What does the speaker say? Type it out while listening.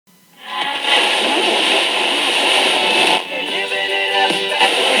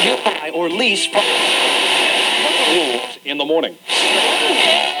or lease from rules in the morning.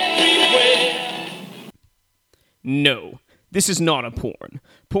 No, this is not a porn.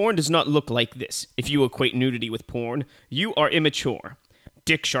 Porn does not look like this. If you equate nudity with porn, you are immature.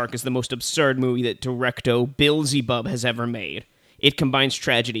 Dick Shark is the most absurd movie that directo Bill Zebub has ever made. It combines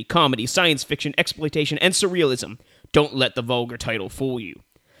tragedy, comedy, science fiction, exploitation, and surrealism. Don't let the vulgar title fool you.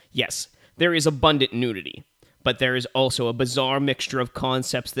 Yes, there is abundant nudity, but there is also a bizarre mixture of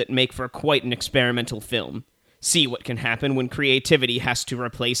concepts that make for quite an experimental film. See what can happen when creativity has to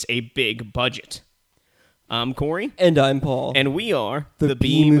replace a big budget. I'm Corey. And I'm Paul. And we are the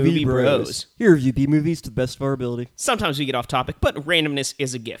B-Movie Bros. Here review B-movies to the best of our ability. Sometimes we get off topic, but randomness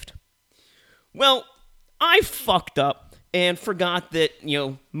is a gift. Well, I fucked up and forgot that,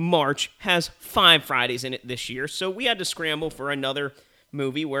 March has 5 Fridays in it this year, so we had to scramble for another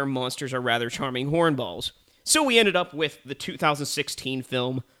movie where monsters are rather charming hornballs. So we ended up with the 2016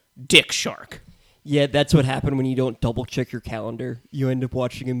 film Dick Shark. Yeah, that's what happened when you don't double-check your calendar. You end up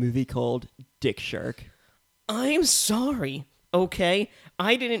watching a movie called Dick Shark. I'm sorry, okay?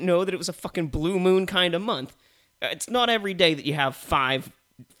 I didn't know that it was a fucking blue moon kind of month. It's not every day that you have 5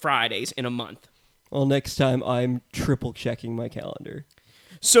 Fridays in a month. Well, next time I'm triple-checking my calendar.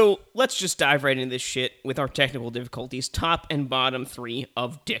 So let's just dive right into this shit with our technical difficulties, top and bottom 3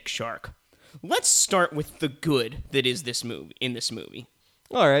 of Dick Shark. Let's start with the good that is this movie.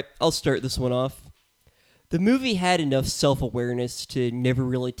 All right, I'll start this one off. The movie had enough self-awareness to never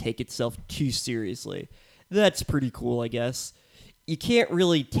really take itself too seriously. That's pretty cool, I guess. You can't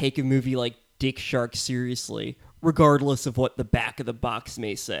really take a movie like Dick Shark seriously, regardless of what the back of the box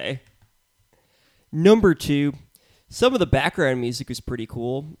may say. Number 2, some of the background music was pretty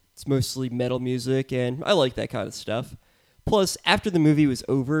cool. It's mostly metal music, and I like that kind of stuff. Plus, after the movie was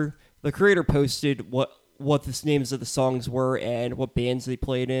over, the creator posted what the names of the songs were and what bands they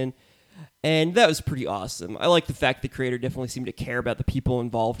played in, and that was pretty awesome. I like the fact the creator definitely seemed to care about the people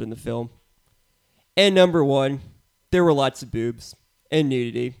involved in the film. And number 1, there were lots of boobs and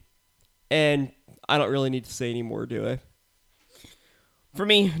nudity, and I don't really need to say any more, do I? For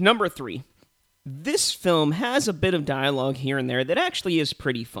me, number 3. This film has a bit of dialogue here and there that actually is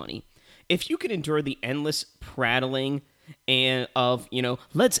pretty funny. If you can endure the endless prattling and of,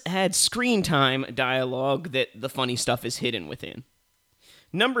 let's add screen time dialogue that the funny stuff is hidden within.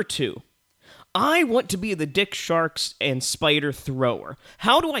 Number 2. I want to be the Dick Sharks and Spider Thrower.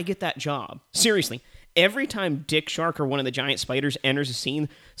 How do I get that job? Seriously, every time Dick Shark or one of the giant spiders enters a scene,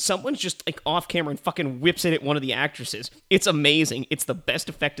 someone's just off camera and fucking whips it at one of the actresses. It's amazing. It's the best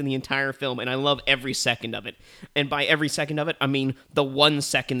effect in the entire film, and I love every second of it. And by every second of it, I mean the 1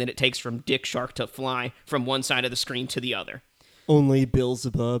 second that it takes from Dick Shark to fly from one side of the screen to the other. Only Bill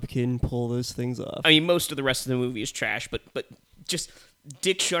Zebub can pull those things off. I mean, most of the rest of the movie is trash, but just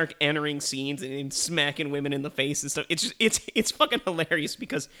Dick Shark entering scenes and smacking women in the face and stuff. It's fucking hilarious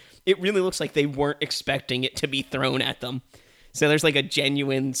because it really looks like they weren't expecting it to be thrown at them. So there's a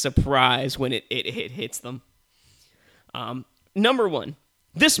genuine surprise when it hits them. Number 1,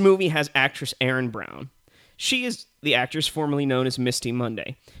 this movie has actress Erin Brown. She is the actress formerly known as Misty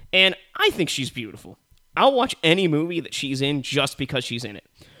Monday, and I think she's beautiful. I'll watch any movie that she's in just because she's in it.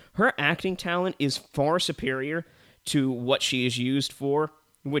 Her acting talent is far superior to what she is used for,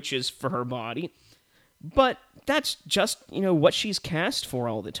 which is for her body. But that's just, what she's cast for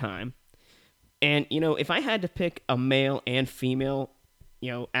all the time. And, if I had to pick a male and female,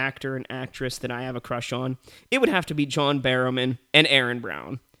 actor and actress that I have a crush on, it would have to be John Barrowman and Erin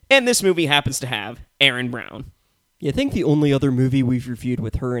Brown. And this movie happens to have Erin Brown. Yeah, I think the only other movie we've reviewed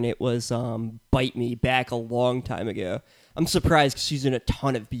with her in it was Bite Me back a long time ago. I'm surprised because she's in a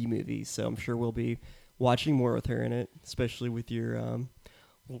ton of B movies, so I'm sure we'll be watching more with her in it, especially with your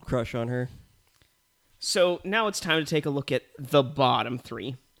little crush on her. So now it's time to take a look at the bottom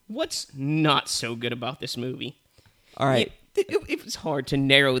 3. What's not so good about this movie? All right. It was hard to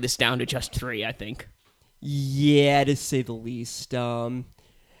narrow this down to just 3, I think. Yeah, to say the least. For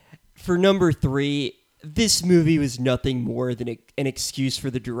number 3, this movie was nothing more than an excuse for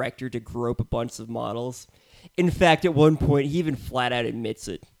the director to grope a bunch of models. In fact, at one point, he even flat out admits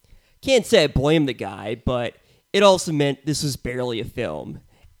it. Can't say I blame the guy, but it also meant this was barely a film.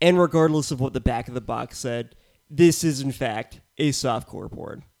 And regardless of what the back of the box said, this is, in fact, a softcore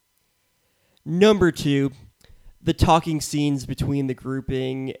porn. Number 2, the talking scenes between the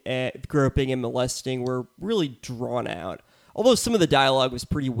groping and molesting were really drawn out. Although some of the dialogue was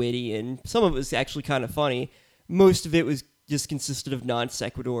pretty witty and some of it was actually kind of funny, most of it was just consisted of non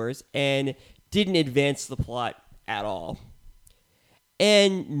sequiturs and didn't advance the plot at all.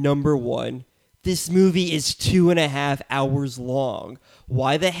 And number 1, This movie is 2.5 hours long.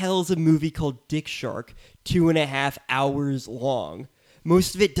 Why the hell is a movie called Dick Shark 2.5 hours long?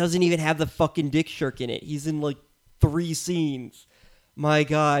 Most of it doesn't even have the fucking Dick Shark in it. He's in like 3 scenes. My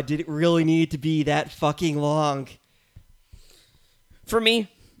God, did it really need to be that fucking long? For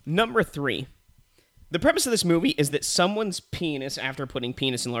me, number 3. The premise of this movie is that someone's penis, after putting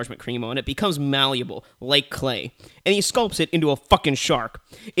penis enlargement cream on it, becomes malleable, like clay, and he sculpts it into a fucking shark.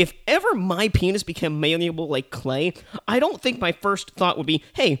 If ever my penis became malleable like clay, I don't think my first thought would be,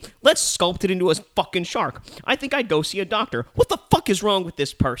 hey, let's sculpt it into a fucking shark. I think I'd go see a doctor. What the fuck is wrong with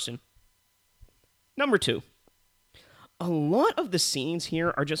this person? Number 2. A lot of the scenes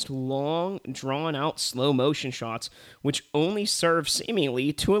here are just long, drawn-out slow-motion shots, which only serve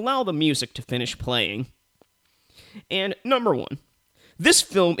seemingly to allow the music to finish playing. And number 1, this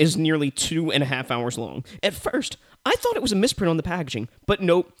film is nearly 2.5 hours long. At first, I thought it was a misprint on the packaging, but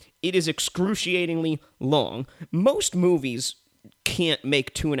nope, it is excruciatingly long. Most movies can't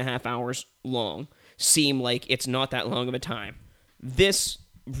make 2.5 hours long seem like it's not that long of a time. This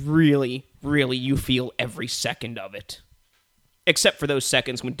really, you feel every second of it. Except for those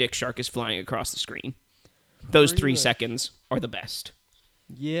seconds when Dick Shark is flying across the screen. Those 3 seconds are the best.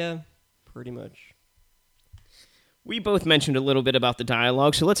 Yeah, pretty much. We both mentioned a little bit about the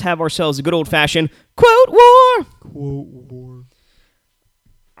dialogue, so let's have ourselves a good old-fashioned quote war! Quote war.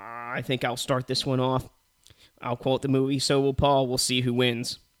 I think I'll start this one off. I'll quote the movie, so will Paul. We'll see who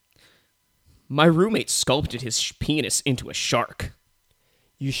wins. My roommate sculpted his penis into a shark.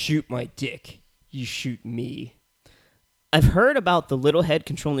 You shoot my dick. You shoot me. I've heard about the little head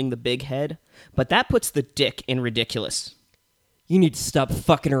controlling the big head, but that puts the dick in ridiculous. You need to stop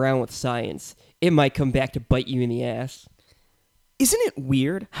fucking around with science. It might come back to bite you in the ass. Isn't it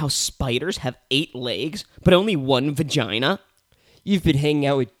weird how spiders have 8 legs, but only 1 vagina? You've been hanging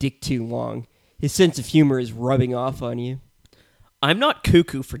out with Dick too long. His sense of humor is rubbing off on you. I'm not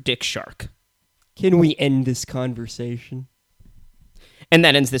cuckoo for Dick Shark. Can we end this conversation? And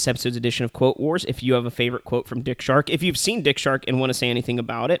that ends this episode's edition of Quote Wars. If you have a favorite quote from Dick Shark, if you've seen Dick Shark and want to say anything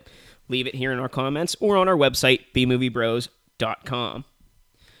about it, leave it here in our comments or on our website, bmoviebros.com.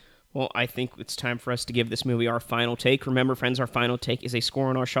 Well, I think it's time for us to give this movie our final take. Remember, friends, our final take is a score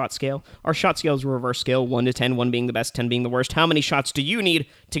on our shot scale. Our shot scale is a reverse scale, 1 to 10, 1 being the best, 10 being the worst. How many shots do you need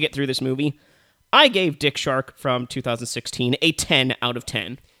to get through this movie? I gave Dick Shark from 2016 a 10 out of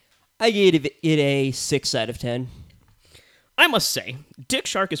 10. I gave it a 6 out of 10. I must say, Dick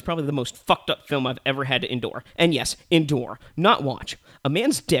Shark is probably the most fucked up film I've ever had to endure. And yes, endure, not watch. A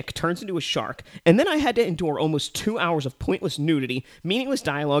man's dick turns into a shark, and then I had to endure almost 2 hours of pointless nudity, meaningless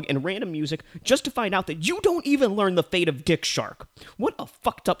dialogue, and random music just to find out that you don't even learn the fate of Dick Shark. What a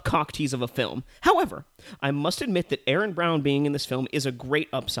fucked up cock tease of a film. However, I must admit that Aaron Brown being in this film is a great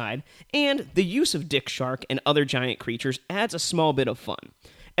upside, and the use of Dick Shark and other giant creatures adds a small bit of fun.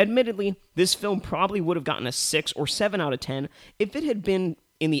 Admittedly, this film probably would have gotten a 6 or 7 out of 10 if it had been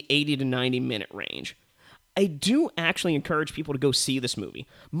in the 80 to 90 minute range. I do actually encourage people to go see this movie.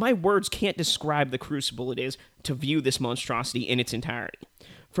 My words can't describe the crucible it is to view this monstrosity in its entirety.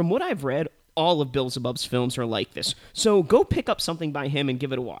 From what I've read, all of Beelzebub's films are like this, so go pick up something by him and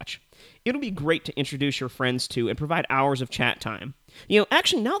give it a watch. It'll be great to introduce your friends to and provide hours of chat time.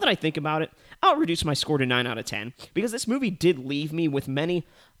 Actually, now that I think about it, I'll reduce my score to 9 out of 10, because this movie did leave me with many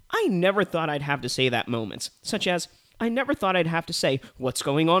I never thought I'd have to say that moments, such as, I never thought I'd have to say, what's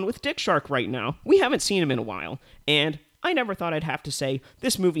going on with Dick Shark right now? We haven't seen him in a while. And I never thought I'd have to say,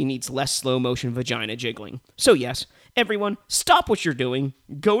 this movie needs less slow-motion vagina jiggling. So yes, everyone, stop what you're doing,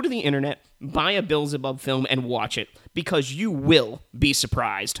 go to the internet, buy a Beelzebub film, and watch it, because you will be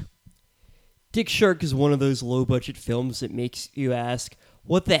surprised. Dick Shark is one of those low-budget films that makes you ask,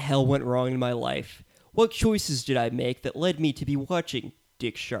 what the hell went wrong in my life? What choices did I make that led me to be watching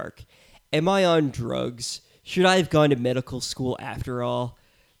Dick Shark? Am I on drugs? Should I have gone to medical school after all?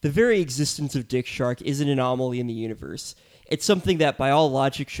 The very existence of Dick Shark is an anomaly in the universe. It's something that by all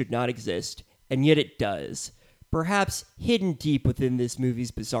logic should not exist, and yet it does. Perhaps hidden deep within this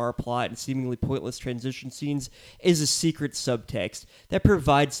movie's bizarre plot and seemingly pointless transition scenes is a secret subtext that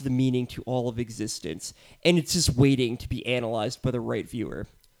provides the meaning to all of existence, and it's just waiting to be analyzed by the right viewer.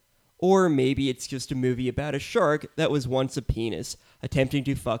 Or maybe it's just a movie about a shark that was once a penis, attempting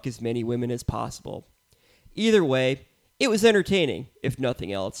to fuck as many women as possible. Either way, it was entertaining, if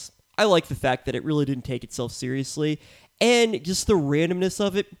nothing else. I like the fact that it really didn't take itself seriously, and just the randomness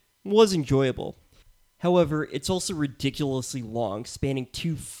of it was enjoyable. However, it's also ridiculously long, spanning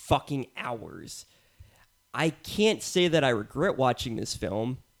 2 fucking hours. I can't say that I regret watching this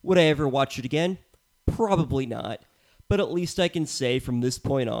film. Would I ever watch it again? Probably not. but at least I can say from this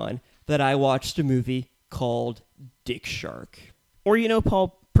point on that I watched a movie called Dick Shark. Or,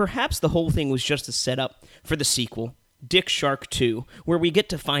 Paul, perhaps the whole thing was just a setup for the sequel, Dick Shark 2, where we get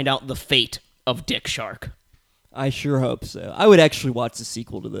to find out the fate of Dick Shark. I sure hope so. I would actually watch the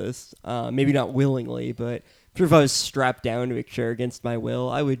sequel to this. Maybe not willingly, but I'm sure if I was strapped down to a chair against my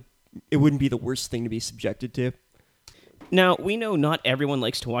will, it wouldn't be the worst thing to be subjected to. Now, we know not everyone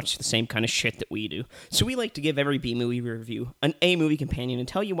likes to watch the same kind of shit that we do, so we like to give every B-movie review an A-movie companion and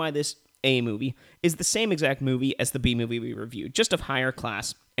tell you why this A-movie is the same exact movie as the B-movie we reviewed, just of higher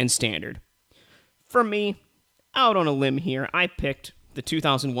class and standard. For me, out on a limb here, I picked the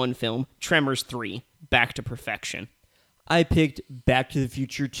 2001 film Tremors 3, Back to Perfection. I picked Back to the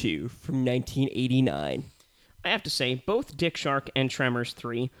Future 2 from 1989. I have to say, both Dick Shark and Tremors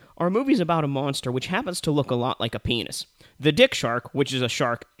 3 are movies about a monster which happens to look a lot like a penis. The Dick Shark, which is a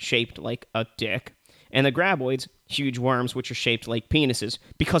shark shaped like a dick, and the Graboids, huge worms which are shaped like penises,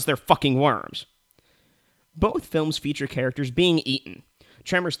 because they're fucking worms. Both films feature characters being eaten.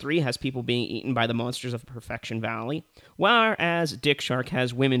 Tremors 3 has people being eaten by the monsters of Perfection Valley, whereas Dick Shark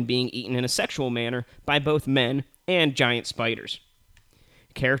has women being eaten in a sexual manner by both men and giant spiders.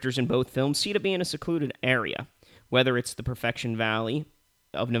 Characters in both films seem to be in a secluded area, whether it's the Perfection Valley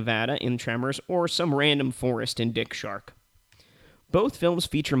of Nevada in Tremors or some random forest in Dick Shark. Both films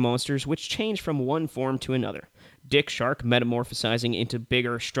feature monsters which change from one form to another. Dick Shark metamorphosizing into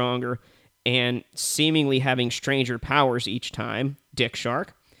bigger, stronger, and seemingly having stranger powers each time, Dick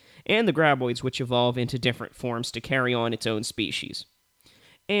Shark, and the Graboids which evolve into different forms to carry on its own species.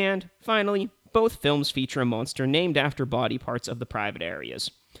 And, finally, both films feature a monster named after body parts of the private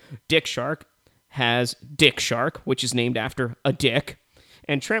areas. Dick Shark has Dick Shark, which is named after a dick,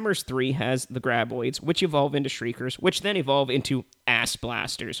 and Tremors 3 has the Graboids, which evolve into Shriekers, which then evolve into Ass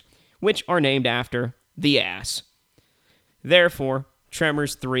Blasters, which are named after the ass. Therefore,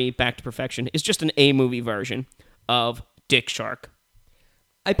 Tremors 3 Back to Perfection is just an A-movie version of Dick Shark.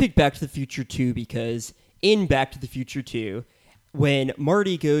 I picked Back to the Future 2 because in Back to the Future 2, when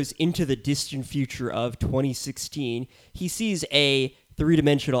Marty goes into the distant future of 2016, he sees a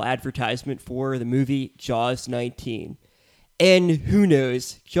three-dimensional advertisement for the movie Jaws 19. And who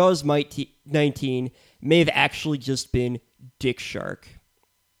knows, Jaws 19 may have actually just been Dick Shark.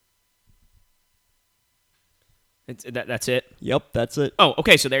 That's it? Yep, that's it. Oh,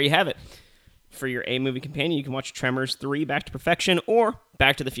 okay, so there you have it. For your A-movie companion, you can watch Tremors 3 Back to Perfection or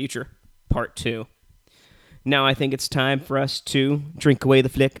Back to the Future Part 2. Now I think it's time for us to drink away the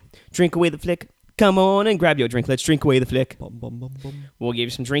flick. Drink away the flick. Come on and grab your drink. Let's drink away the flick. Bum, bum, bum, bum. We'll give you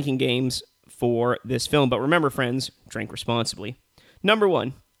some drinking games for this film, but remember, friends, drink responsibly. Number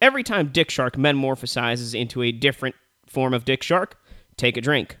 1, every time Dick Shark metamorphosizes into a different form of Dick Shark, take a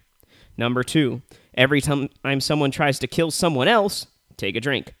drink. Number 2, every time someone tries to kill someone else, take a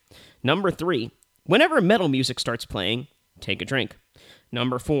drink. Number 3, whenever metal music starts playing, take a drink.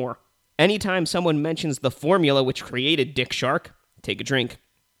 Number 4, anytime someone mentions the formula which created Dick Shark, take a drink.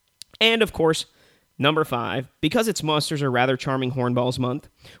 And, of course, number 5, because it's Monsters Are Rather Charming Hornballs Month,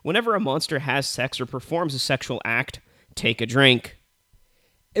 whenever a monster has sex or performs a sexual act, take a drink.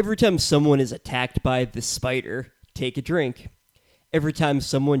 Every time someone is attacked by the spider, take a drink. Every time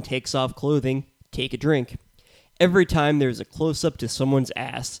someone takes off clothing, take a drink. Every time there's a close-up to someone's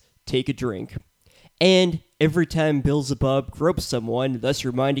ass, take a drink. And every time Beelzebub gropes someone, thus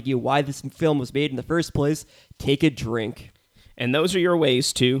reminding you why this film was made in the first place, take a drink. And those are your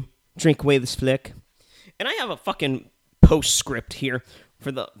ways to drink away this flick. And I have a fucking postscript here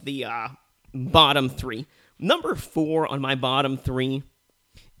for the bottom 3. Number 4 on my bottom 3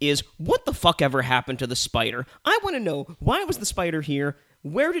 is, what the fuck ever happened to the spider? I want to know, why was the spider here?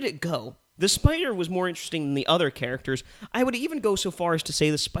 Where did it go? The spider was more interesting than the other characters. I would even go so far as to say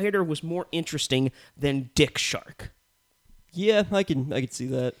the spider was more interesting than Dick Shark. Yeah, I can see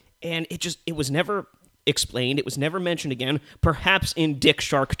that. And it was never explained. It was never mentioned again. Perhaps in Dick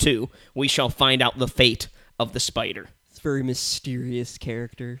Shark 2, we shall find out the fate of the spider. It's a very mysterious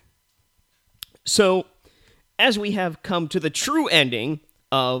character. So, as we have come to the true ending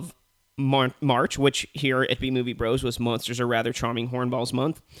of March, which here at B-Movie Bros was Monsters Are Rather Charming Hornballs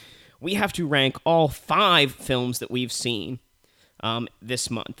Month, we have to rank all 5 films that we've seen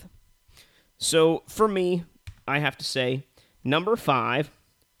this month. So, for me, I have to say, number 5,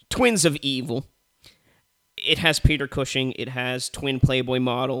 Twins of Evil. It has Peter Cushing. It has twin Playboy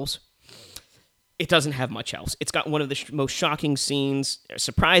models. It doesn't have much else. It's got one of the most shocking scenes,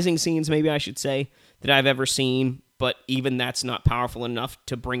 surprising scenes, maybe I should say, that I've ever seen, but even that's not powerful enough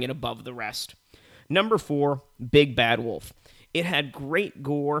to bring it above the rest. Number 4, Big Bad Wolf. It had great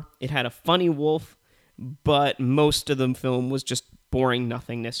gore. It had a funny wolf, but most of the film was just boring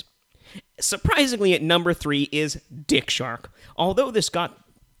nothingness. Surprisingly, at number 3 is Dick Shark. Although this got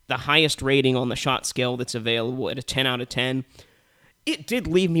the highest rating on the shot scale that's available at a 10 out of 10, it did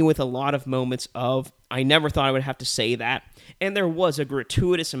leave me with a lot of moments of, I never thought I would have to say that, and there was a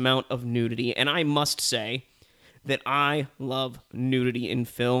gratuitous amount of nudity, and I must say that I love nudity in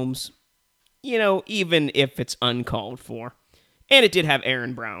films, even if it's uncalled for. And it did have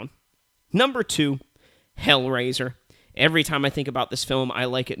Aaron Brown. Number 2, Hellraiser. Every time I think about this film, I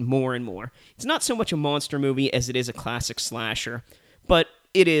like it more and more. It's not so much a monster movie as it is a classic slasher, but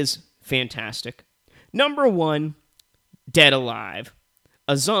it is fantastic. Number 1, Dead Alive,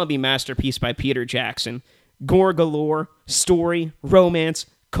 a zombie masterpiece by Peter Jackson. Gore galore, story, romance,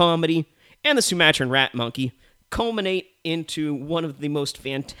 comedy, and the Sumatran rat monkey culminate into one of the most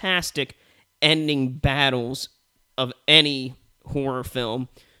fantastic ending battles of any horror film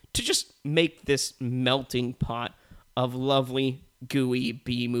to just make this melting pot of lovely, gooey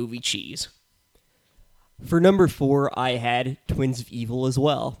B-movie cheese. For number 4, I had Twins of Evil as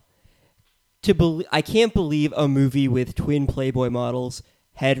well. I can't believe a movie with twin Playboy models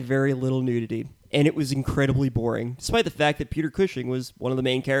had very little nudity, and it was incredibly boring, despite the fact that Peter Cushing was one of the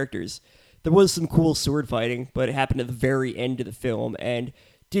main characters. There was some cool sword fighting, but it happened at the very end of the film, and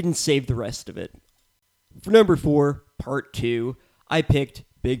didn't save the rest of it. For number 4, part 2, I picked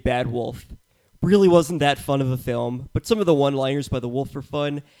Big Bad Wolf. Really wasn't that fun of a film, but some of the one-liners by the wolf were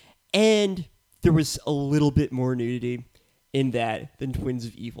fun, and there was a little bit more nudity in that than Twins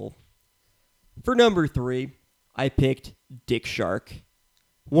of Evil. For number 3, I picked Dick Shark.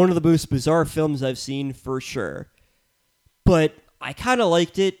 One of the most bizarre films I've seen for sure. But I kind of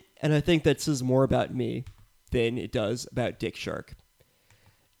liked it, and I think that says more about me than it does about Dick Shark.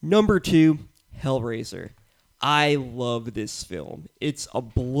 Number 2, Hellraiser. I love this film. It's a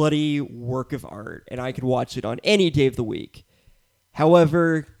bloody work of art, and I could watch it on any day of the week.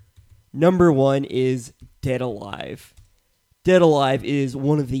 However, number 1 is Dead Alive. Dead Alive is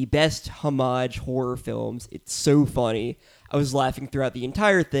one of the best homage horror films. It's so funny. I was laughing throughout the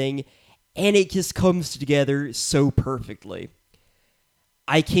entire thing, and it just comes together so perfectly.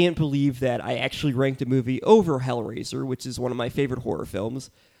 I can't believe that I actually ranked a movie over Hellraiser, which is one of my favorite horror films,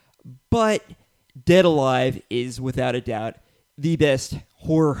 but Dead Alive is, without a doubt, the best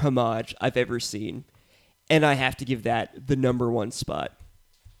horror homage I've ever seen, and I have to give that the number 1 spot.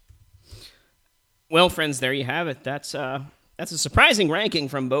 Well, friends, there you have it. That's a surprising ranking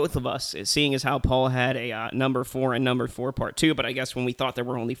from both of us, seeing as how Paul had a number 4 and number 4 part 2, but I guess when we thought there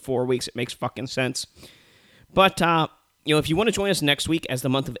were only 4 weeks, it makes fucking sense. But, if you want to join us next week as the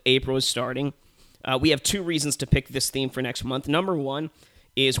month of April is starting, we have 2 reasons to pick this theme for next month. Number 1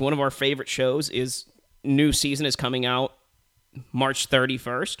 is one of our favorite shows is new season is coming out March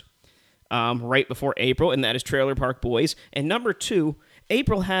 31st, right before April, and that is Trailer Park Boys. And number 2,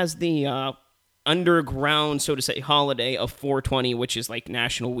 April has the underground, so to say, holiday of 420, which is like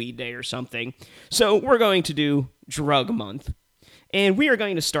National Weed Day or something. So we're going to do Drug Month. And we are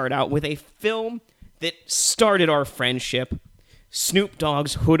going to start out with a film that started our friendship, Snoop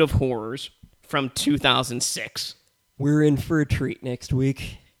Dogg's Hood of Horrors from 2006. We're in for a treat next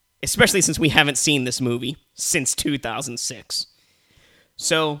week. Especially since we haven't seen this movie since 2006.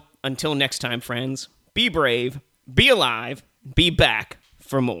 So, until next time, friends, be brave, be alive, be back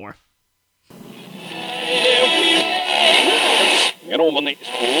for more. When they